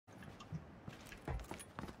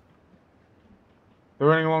They're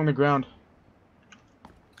running along the ground.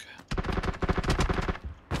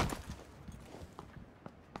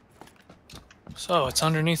 So, it's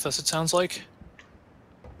underneath us, it sounds like.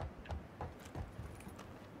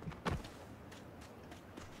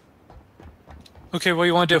 Okay, what do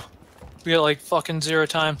you want to do? We got like fucking 0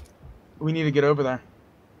 time. We need to get over there.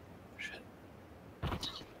 Shit.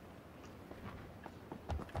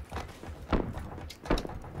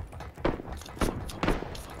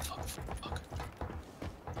 Fuck.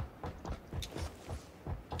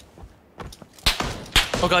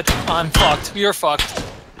 Oh god, I'm fucked. You're fucked.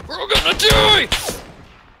 We're gonna die!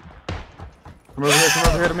 Come over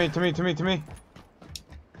here, to me.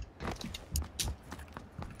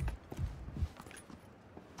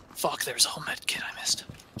 Fuck, there's a whole med kit I missed.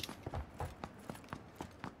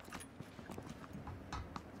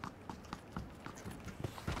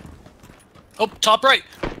 Oh, top right!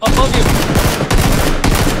 Above you!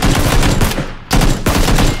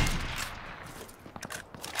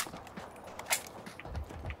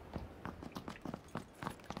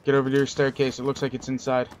 Get over to your staircase. It looks like it's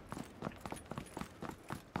inside.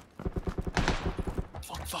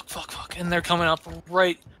 Fuck. And they're coming up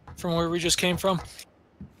right from where we just came from.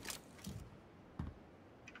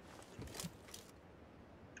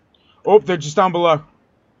 Oh, they're just down below.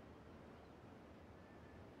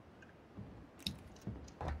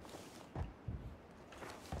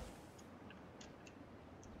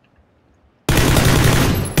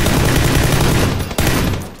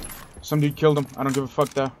 Some dude killed him. I don't give a fuck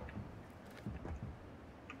though.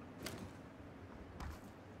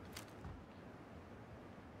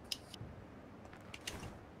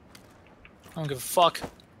 I don't give a fuck.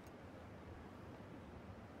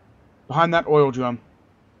 Behind that oil drum.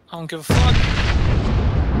 I don't give a fuck.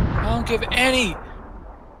 I don't give any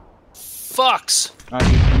fucks. Alright,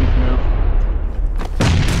 you need to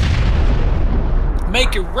move.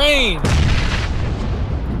 Make it rain.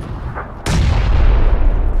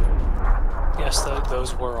 Yes,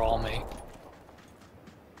 those were all me.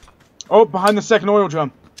 Oh, behind the second oil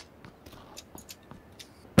drum.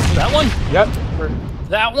 That one? Yep. Or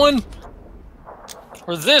that one?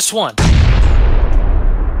 Or this one?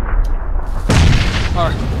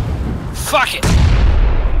 Or fuck it.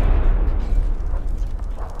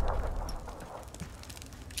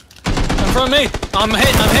 In front of me. I'm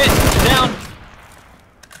hit. Down.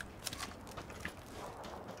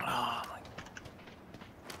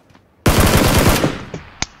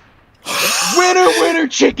 Winner,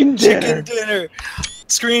 chicken dinner. Chicken dinner.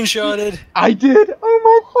 Screenshotted. I did. Oh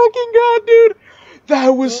my fucking god, dude. That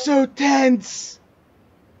was so tense.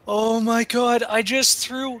 Oh my god, I just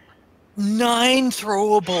threw 9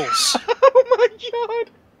 throwables. Oh my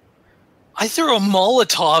god. I threw a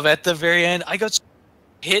Molotov at the very end. I got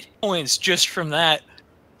hit points just from that.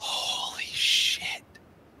 Holy shit.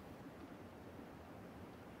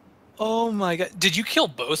 Oh my god. Did you kill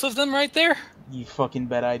both of them right there? You fucking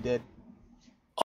bet I did.